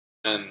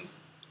And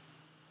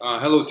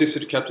hello, this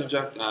is Captain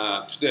Jang.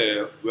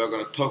 Today we are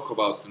going to talk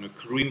about the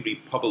Korean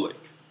Republic.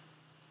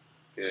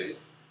 Okay,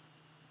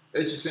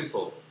 it's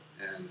simple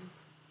and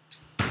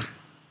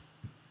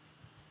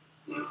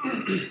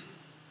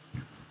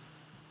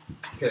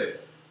okay,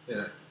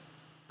 yeah.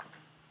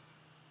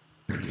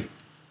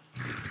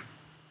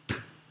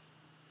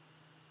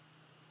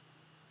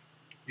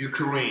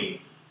 Ukraine,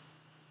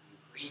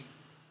 Ukraine.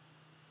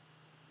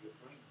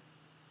 Ukraine.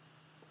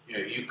 yeah,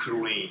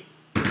 Ukraine,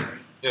 Ukraine.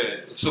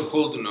 yeah, it's so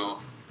called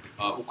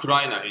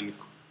Ukraine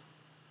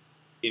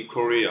in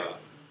Korea.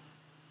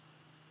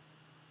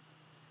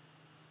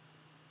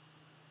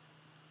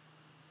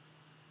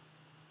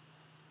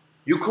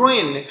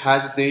 Ukraine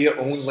has their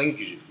own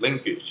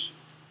language.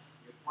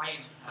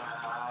 Ukraine.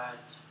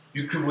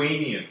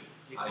 Ukrainian,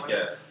 I Ukraine.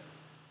 guess.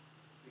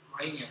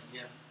 Ukrainian.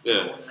 Yeah.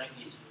 Yeah. Own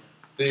language.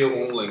 Their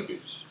own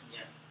language.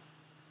 Yeah.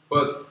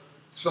 But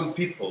some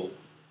people,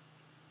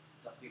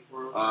 The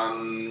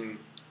people.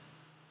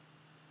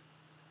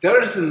 there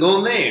is no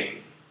name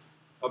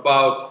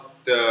about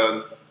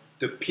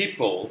the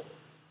people.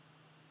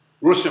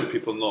 Russian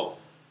people know.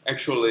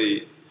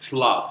 Actually,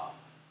 Slav.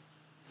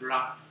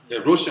 Slav. Yeah,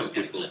 Russian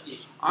people.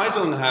 I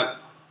don't have.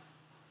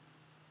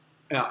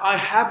 I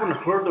haven't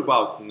heard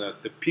about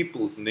the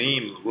people's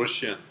name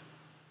Russian.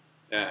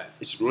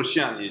 It's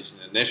Russian is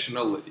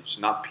nationality. It's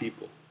not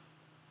people.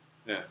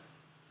 Yeah,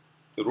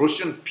 the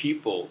Russian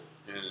people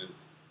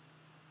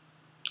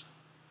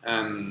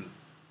and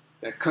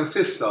it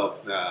consists of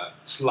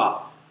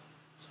Slav.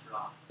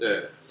 Slav.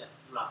 Yeah. Yes,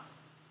 Slav.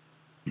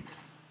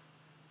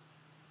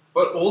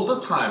 But all the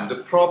time, the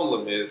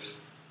problem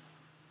is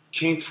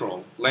came from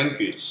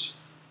language.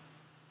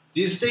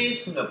 These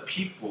days,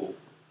 people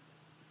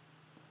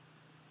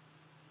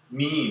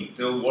mean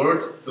the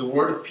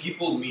word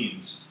people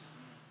means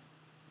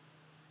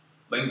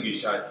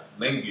language.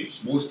 Language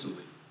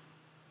mostly.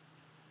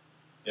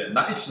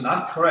 Yeah, it's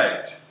not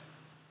correct.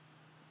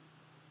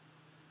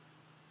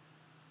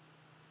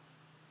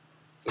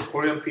 So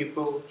Korean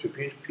people,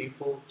 Japanese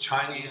people,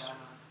 Chinese,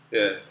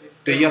 yeah,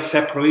 they are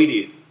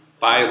separated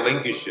by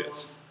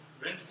languages.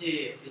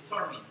 Language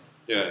determined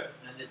Yeah.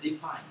 and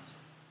defined.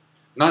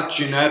 Not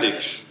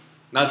genetics,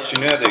 not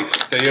genetics.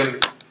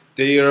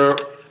 Their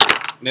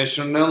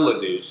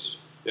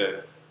nationalities.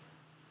 Yeah.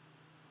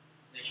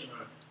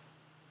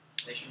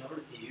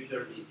 Nationality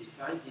usually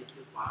decided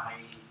by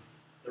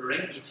the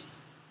language.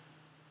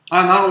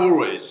 Not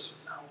always.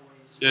 Not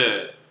always.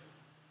 Yeah.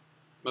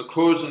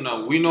 Because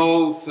we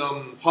know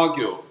some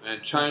Hagyo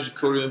and Chinese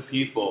Korean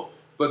people,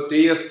 but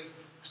they are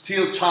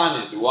still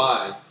Chinese.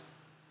 Why?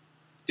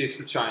 They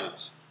speak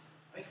Chinese.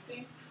 I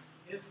think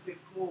it's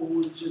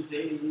because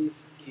they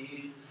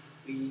still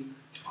speak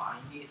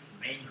Chinese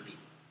mainly,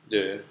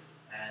 Yeah.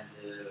 and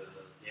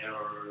their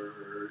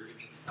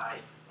living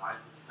style,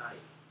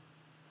 lifestyle,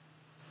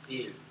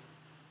 still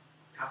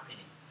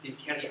happening, still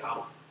carry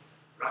out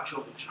lots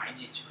of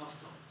Chinese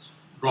customs.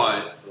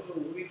 Right. So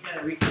we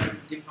can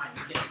define,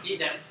 we can see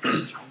them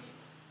as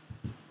Chinese.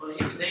 But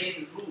if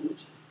they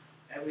lose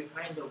every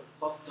kind of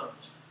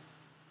customs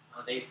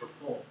they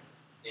perform,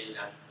 they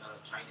like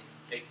Chinese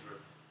character.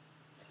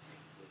 I think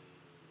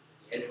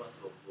the element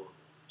of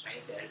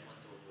Chinese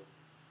element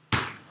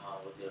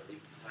of their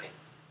living style.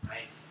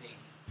 I think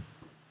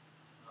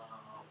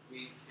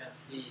we can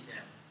see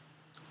them.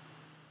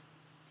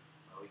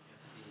 We can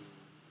see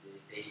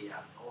they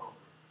are no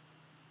longer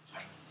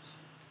Chinese.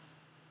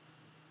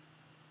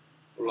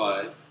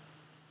 Right.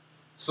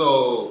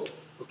 So,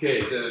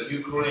 okay, the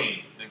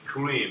Ukraine and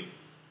Korean.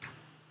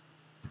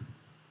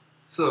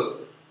 So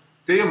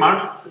they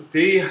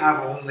have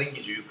own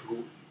language,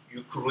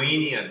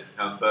 Ukrainian,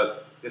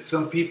 but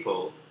some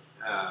people,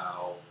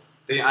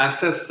 their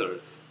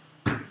ancestors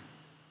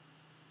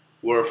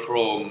were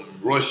from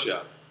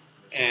Russia,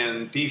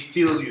 and they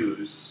still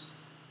use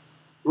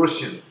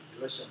Russian.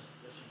 Russian.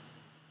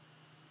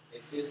 They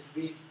still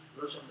speak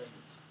Russian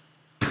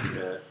language.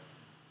 Yeah.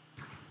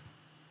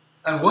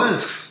 And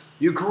once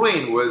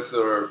Ukraine was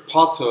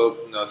part of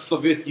the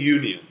Soviet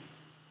Union,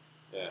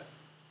 yeah,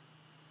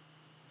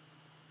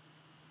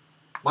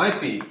 might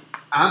be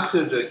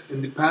after the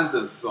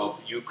independence of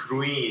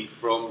Ukraine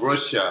from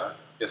Russia,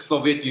 the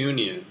Soviet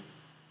Union,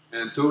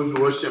 and those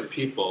Russian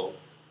people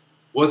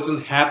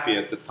wasn't happy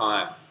at the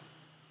time.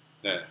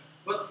 Yeah.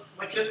 But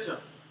my question,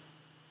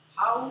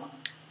 how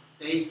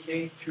they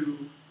came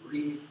to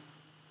leave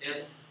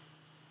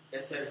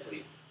that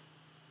territory,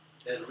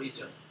 that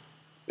region?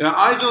 Yeah,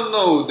 I don't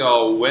know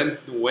though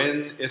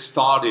when it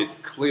started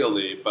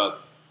clearly,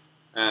 but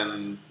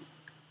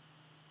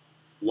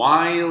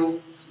while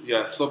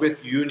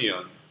Soviet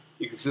Union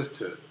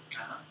existed,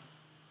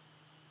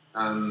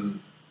 and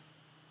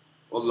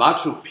a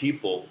lot of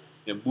people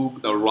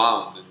moved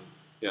around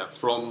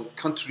from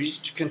country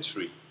to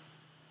country.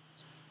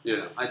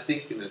 Yeah, I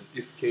think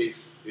this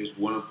case is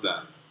one of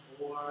them.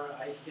 Or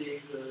I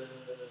think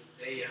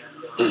they are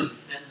the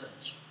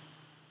descendants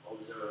of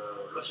the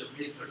Russian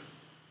military.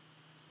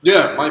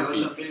 Yeah, might be.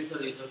 Russian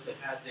military just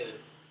had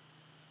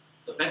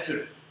the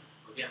battle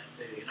against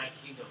the United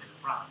Kingdom and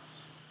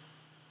France.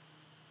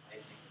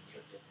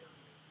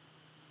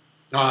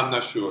 No, I'm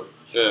not sure.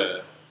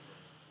 Yeah.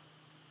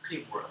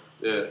 Clean war.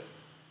 Yeah.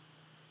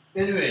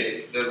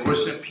 Anyway, the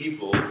Russian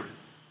people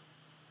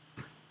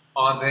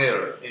are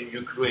there in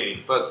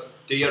Ukraine, but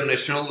their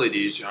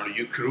nationalities are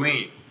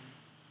Ukraine.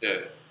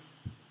 Yeah.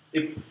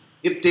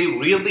 If they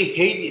really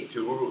hated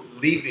to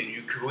live in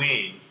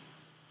Ukraine,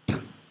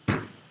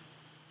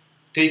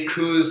 they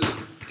could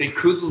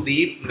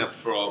live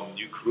from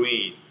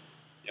Ukraine.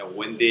 Yeah,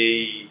 when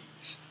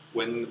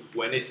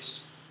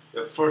it's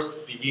the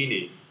first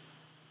beginning.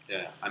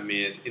 Yeah, I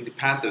mean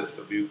independence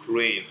of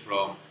Ukraine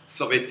from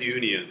Soviet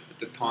Union at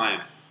the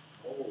time.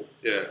 Oh.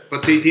 Yeah,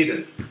 but they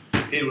didn't.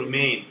 They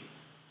remained.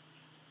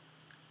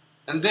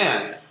 And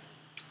then,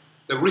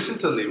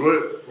 recently,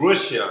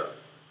 Russia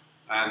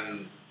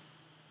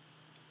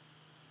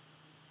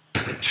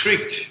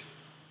tricked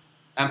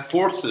and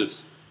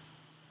forced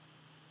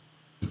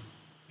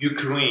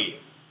Ukraine.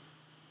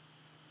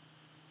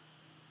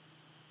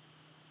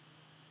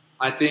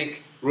 I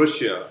think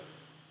Russia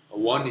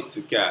wanted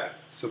to get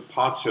some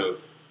part of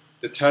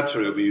the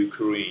territory of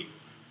Ukraine.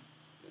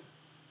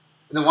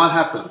 And then what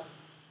happened?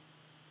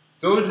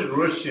 Those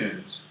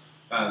Russians,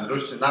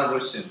 not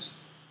Russians,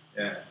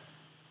 yeah,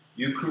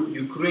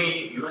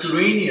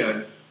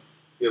 Ukrainian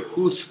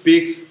who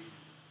speaks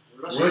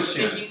Russian.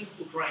 Speaking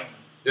Ukraine.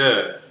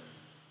 Yeah,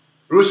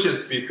 Russian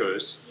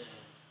speakers.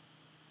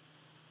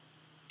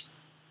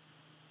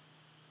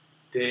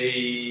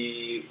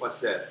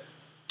 Yeah.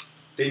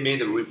 They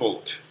made a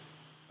revolt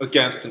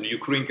against the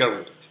Ukraine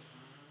government,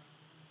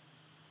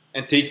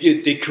 and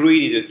they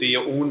created their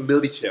own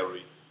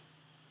military.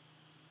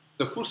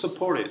 So who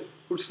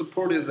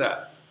supported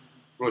that?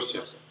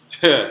 Russia.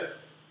 Yeah.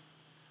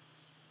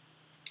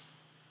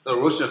 The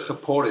Russia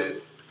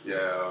supported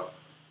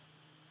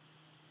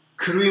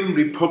Crimea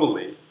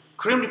Republic.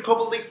 Crimea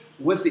Republic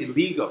was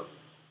illegal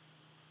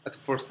at the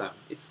first time.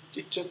 It's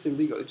just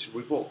illegal. It's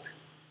revolt.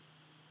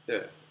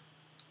 Yeah.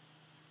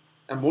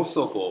 And most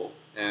of all,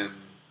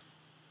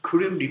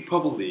 Crimea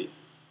Republic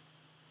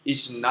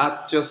is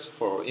not just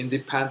for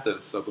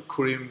independence of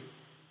Crimea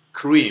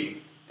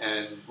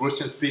and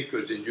Russian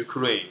speakers in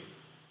Ukraine.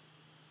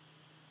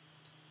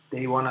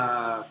 They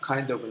wanna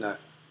kind of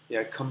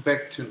come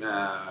back to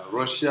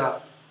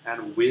Russia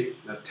and with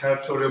the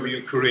territory of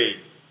Ukraine.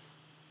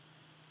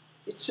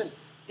 It's just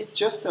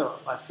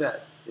I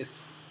said,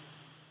 it's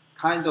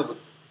kind of,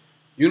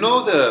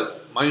 the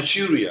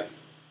Manchuria.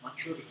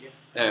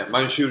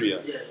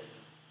 Manchuria. Yeah.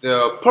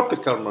 The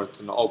puppet government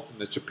of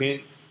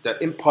Japan,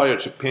 the Empire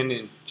Japan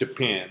in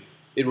Japan.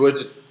 It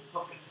was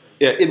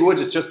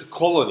just a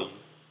colony,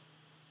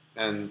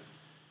 and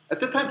at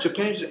the time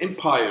Japan's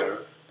empire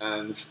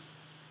and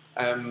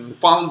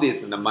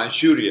founded in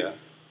Manchuria.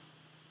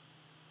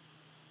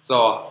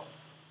 So,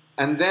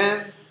 and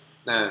then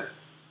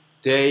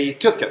they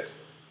took it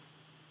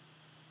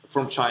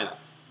from China.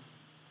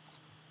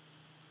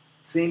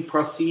 Same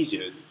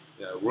procedure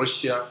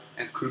Russia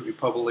and Korean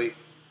Republic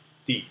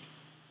did.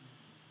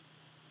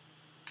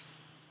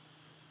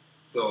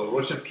 So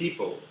Russian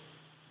people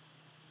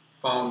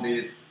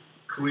founded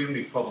Korean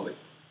Republic.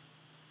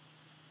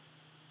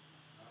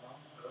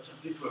 Russian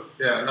people.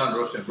 Yeah, not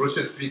Russian.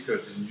 Russian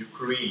speakers in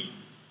Ukraine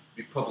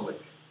Republic.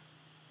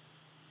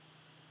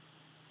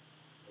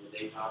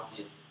 They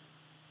founded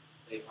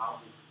Korean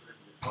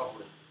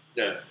Republic.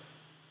 Yeah.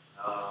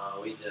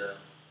 With the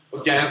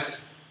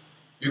against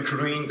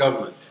Ukraine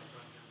government.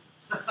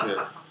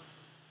 Yeah.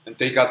 And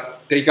they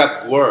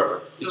got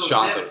war each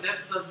other.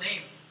 That's the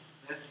name.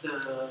 That's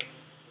the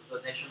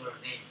national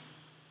name.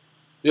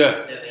 Yeah.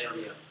 That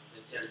area,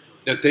 the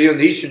territory. That their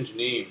nation's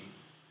name,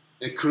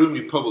 the Korean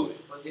Republic.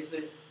 But is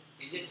it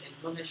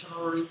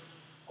internationally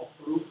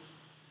approved?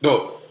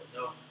 No.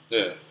 No.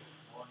 Yeah.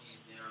 Only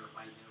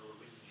by their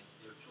willing and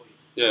their choice.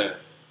 Yeah.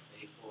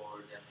 They call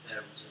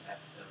themselves as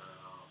the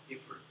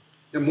people.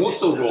 And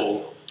most of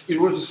all, it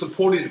was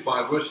supported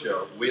by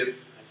Russia with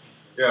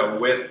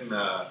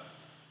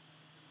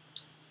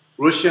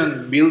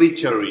Russian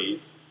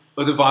military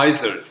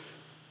advisors.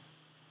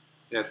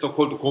 Yeah,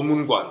 so-called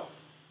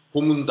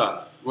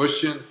고문단,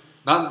 Russian,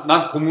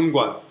 not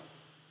고문관.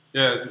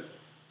 Yeah.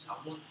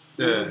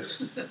 Yeah.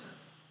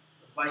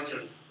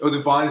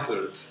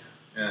 Advisors,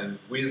 and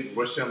with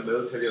Russian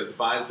military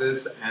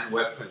advisors and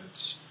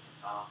weapons,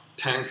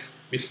 tanks,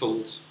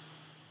 missiles.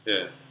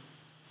 Yeah.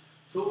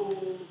 So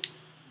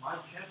my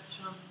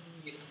question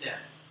is that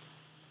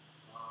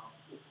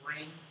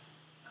Ukraine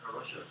and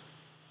Russia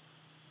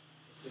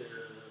is a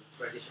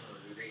traditional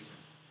relation.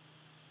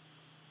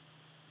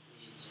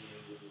 Is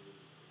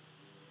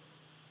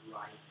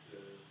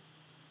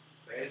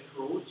very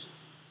close.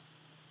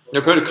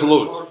 Yeah, very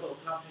close.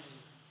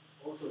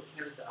 Also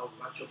carried out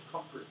much of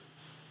conflict,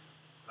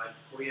 like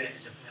Korea and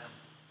Japan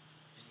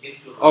in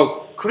history.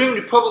 Oh, Korean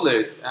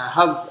Republic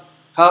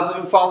has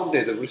been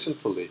founded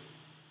recently.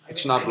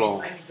 It's not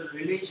long. I mean the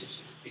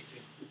relationship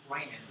between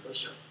Ukraine and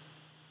Russia.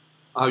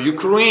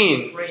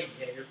 Ukraine. Ukraine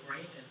and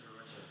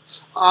Russia.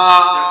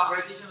 Their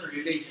traditional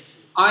relationship.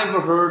 I've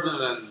heard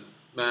and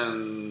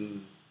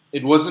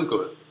it wasn't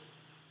good.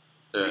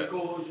 Yeah.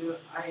 Because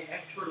I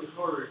actually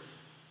heard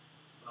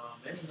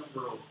many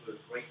number of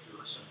great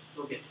Russian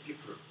Soviet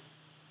people.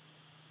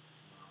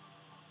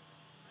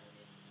 I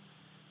mean,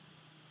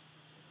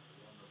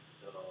 one of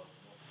the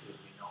most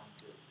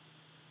renowned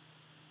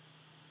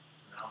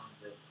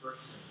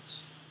persons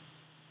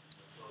in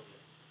the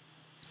Soviet.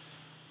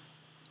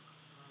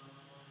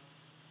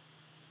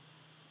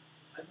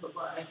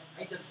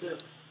 I just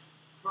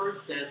heard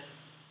that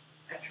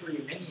actually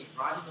many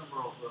large number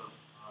of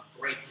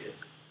great and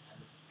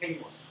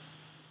famous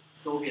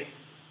Soviet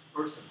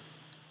persons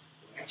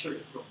were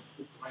actually from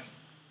Ukraine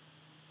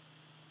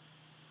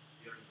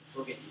during the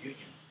Soviet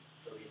Union.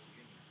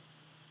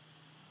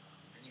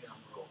 Many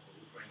number of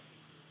Ukraine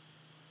people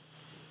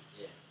just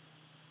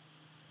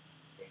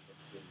they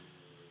just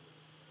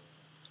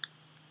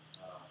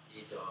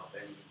did a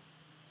very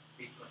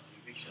big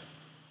contribution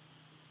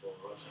for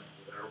Russian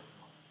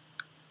development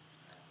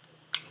and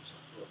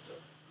Russian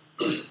culture.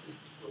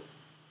 So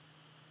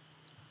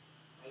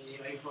I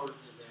heard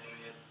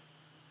that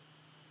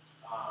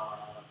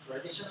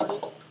traditionally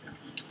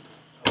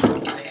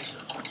both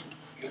nations,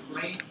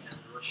 Ukraine and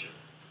Russia,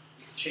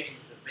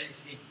 exchanged many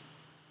things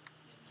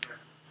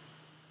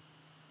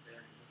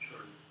very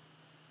mutually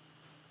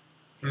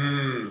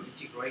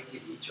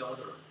integrated each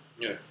other.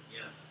 Yeah.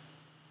 Yes.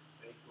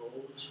 Very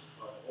close,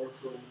 but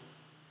also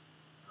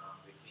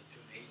between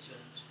two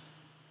nations,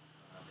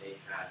 they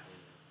had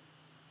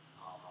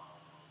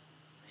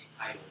many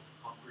type of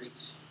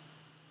conflicts.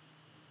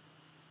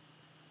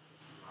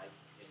 It's like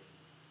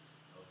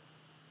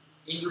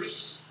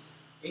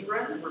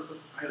England versus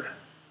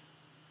Ireland,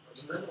 or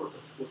England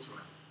versus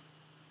Scotland.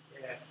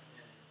 Yeah,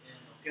 and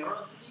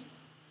apparently,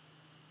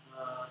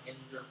 in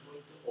their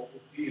point of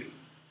view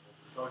of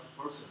the third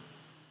person,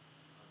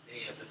 they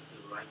are just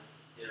like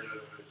there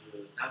are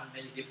not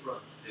many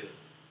differences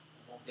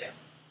among them.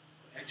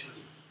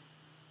 Actually,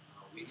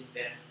 within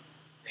them,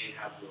 they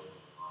have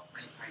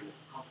many type of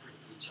conflict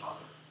with each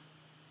other.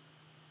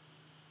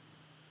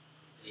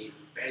 They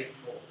are very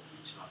close to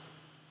each other.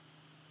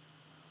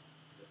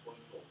 The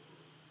point of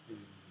view and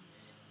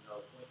the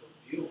point of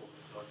view of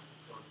third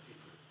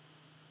people.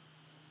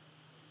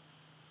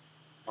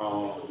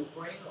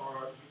 Ukraine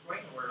or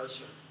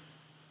Russia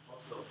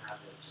also have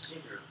a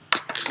similar.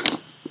 That's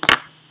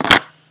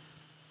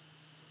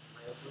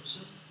my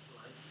assumption. I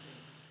think.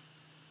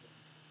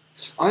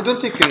 I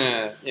don't think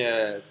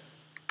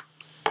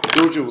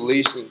those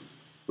relations,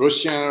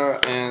 Russia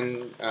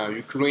and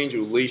Ukraine's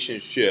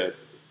relationship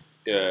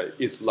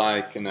is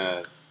like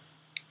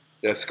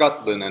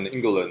Scotland and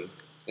England.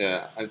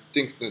 I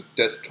think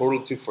that's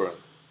totally different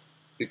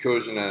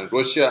because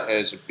Russia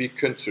is a big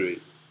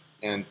country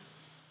and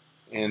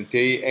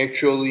they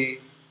actually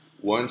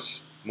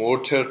want more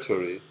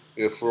territory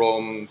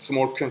from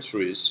small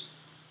countries.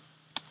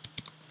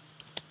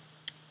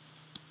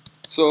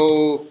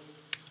 So,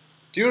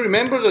 do you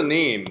remember the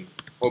name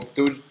of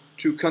those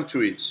two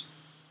countries?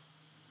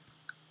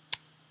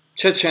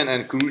 Chechen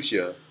and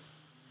Georgia.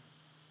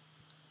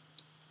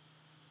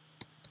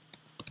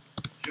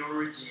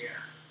 Georgia.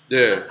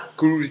 Yeah,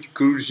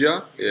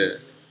 Georgia. Yeah.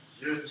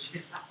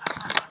 Georgia.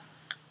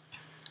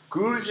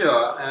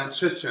 Georgia and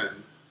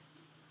Chechen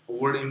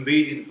were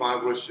invaded by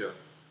Russia.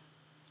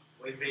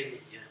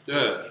 Invaded,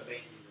 Yeah.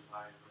 Invaded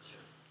by Russia.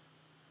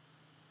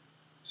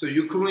 So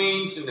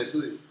Ukraine's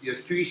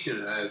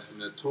situation is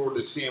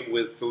totally the same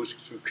with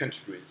those two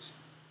countries.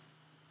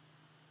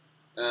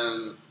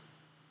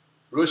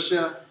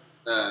 Russia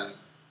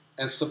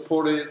and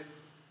supported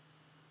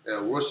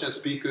Russian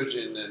speakers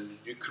in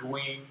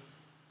Ukraine,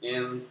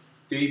 and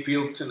they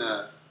built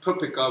a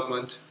puppet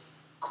government,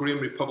 Korean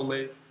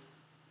Republic.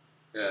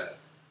 Yeah,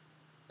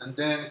 and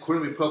then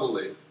Korean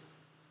Republic,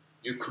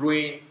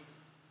 Ukraine,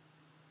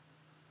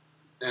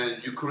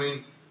 and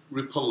Ukraine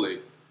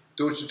Republic.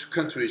 Those two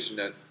countries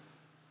that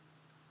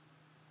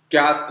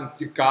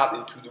got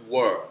into the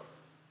war.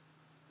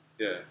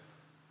 Yeah.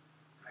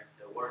 Like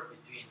the war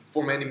between.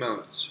 For many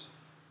months.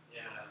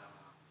 Yeah.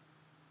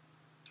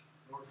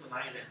 Northern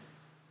Ireland,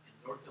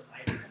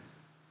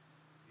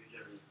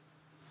 usually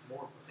a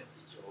small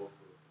percentage of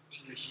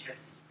English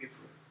heritage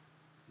people.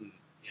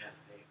 Yeah,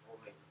 they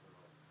always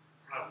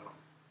problem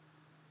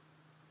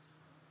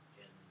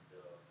in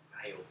the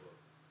eye of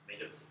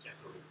majority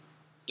Catholic.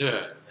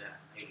 Yeah.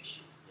 Irish.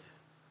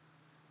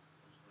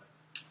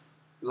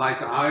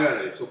 Like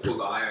IRA,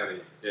 so-called IRA.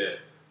 Yeah.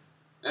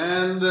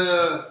 And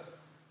the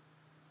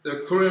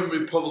Korean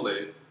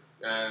Republic,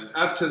 and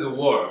after the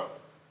war,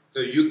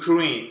 the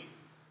Ukraine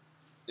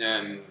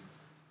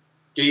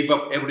gave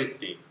up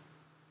everything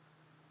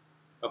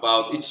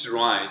about its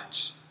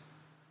rights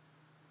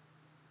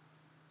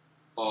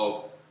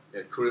of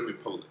the Korean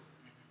Republic.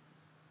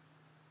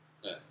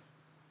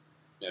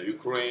 Yeah,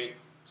 Ukraine,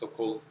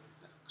 so-called,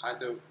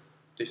 kind of,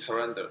 they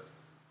surrendered.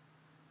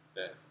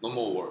 Yeah, no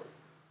more war.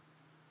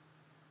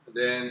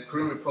 Then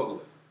Korean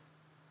Republic.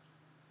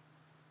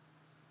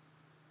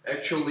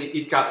 Actually,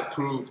 it got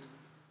approved.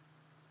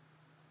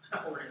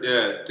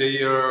 Yeah,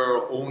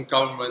 their own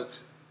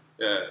government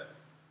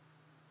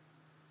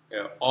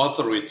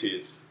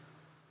authorities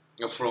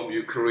from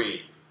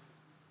Ukraine.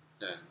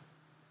 Yeah.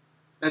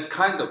 it's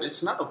kind of,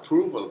 it's not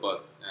approval,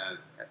 but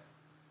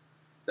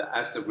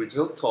as a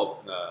result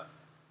of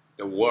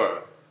the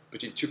war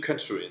between two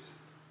countries,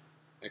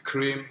 the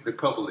Korean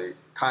Republic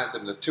kind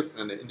of took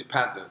an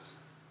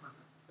independence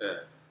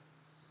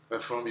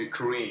from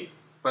Ukraine,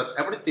 but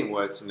everything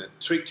was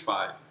tricked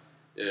by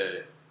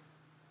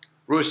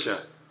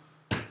Russia.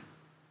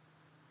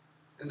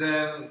 And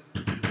then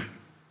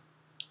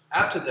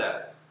after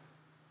that,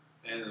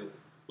 and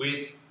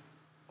with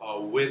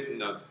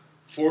the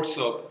force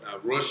of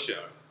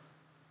Russia,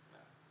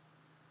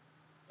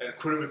 and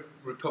Korean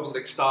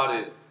Republic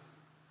started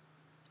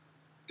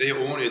their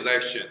own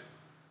election.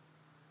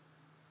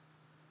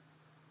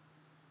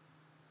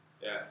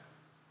 Yeah,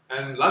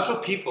 and lots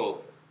of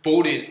people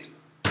voted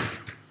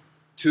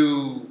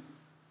to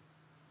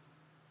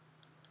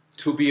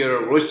be a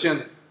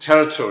Russian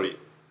territory.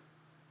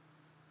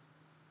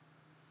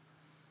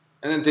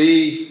 And then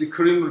the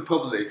Korean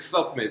Republic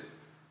submit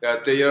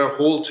their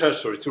whole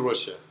territory to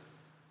Russia.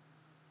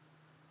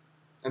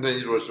 And then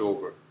it was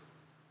over.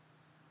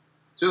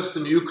 Just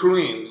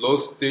Ukraine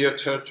lost their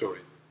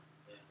territory.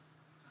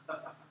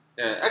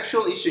 Yeah,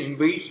 actually it's an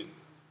invasion.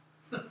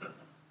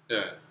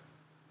 Yeah.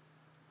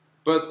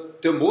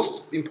 But the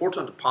most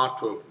important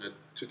part of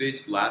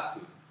today's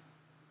lesson,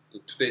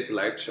 today's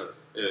lecture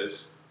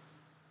is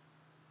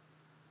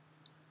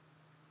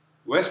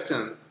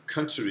Western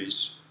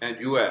countries and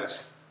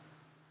US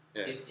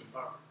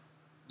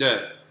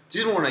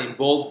didn't want to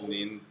involve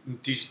in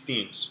these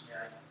things.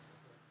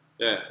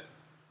 Yeah.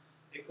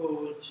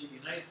 Because the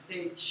United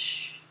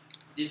States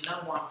did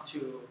not want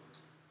to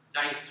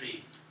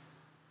directly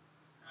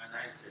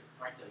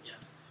fight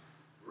against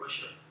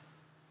Russia.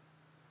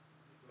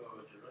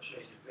 Because Russia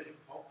is very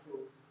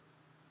powerful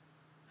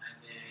and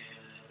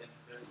it's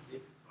very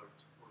difficult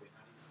for the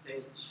United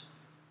States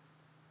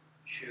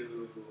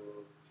to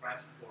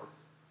transport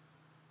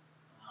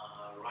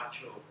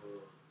much of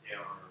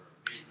their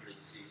military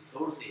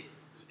resources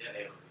to that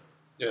area.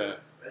 Yeah.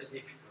 Very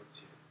difficult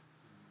to,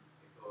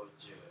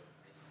 because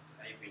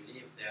I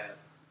believe that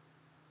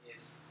it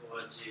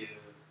was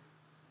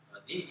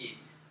needed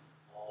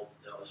of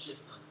the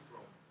assistance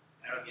from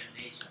Arabian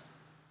nation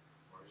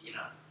or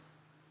Iran,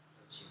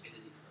 such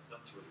Middle Eastern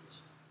countries.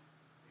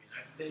 The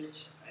United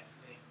States, I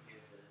think,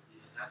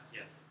 did not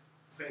yet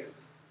failed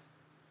to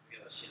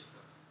get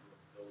assistance from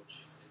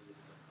those Middle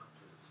Eastern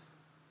countries.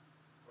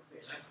 For the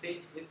United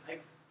States,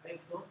 I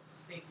don't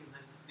think the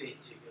United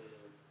States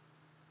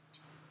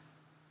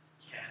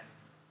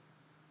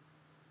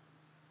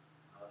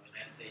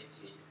United States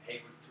is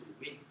able to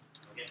win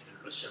against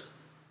Russia,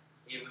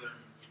 even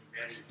in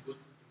very good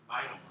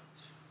environment.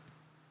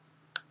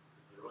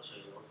 Russia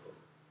is also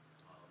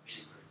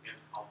military very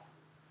powerful.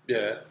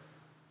 Yeah.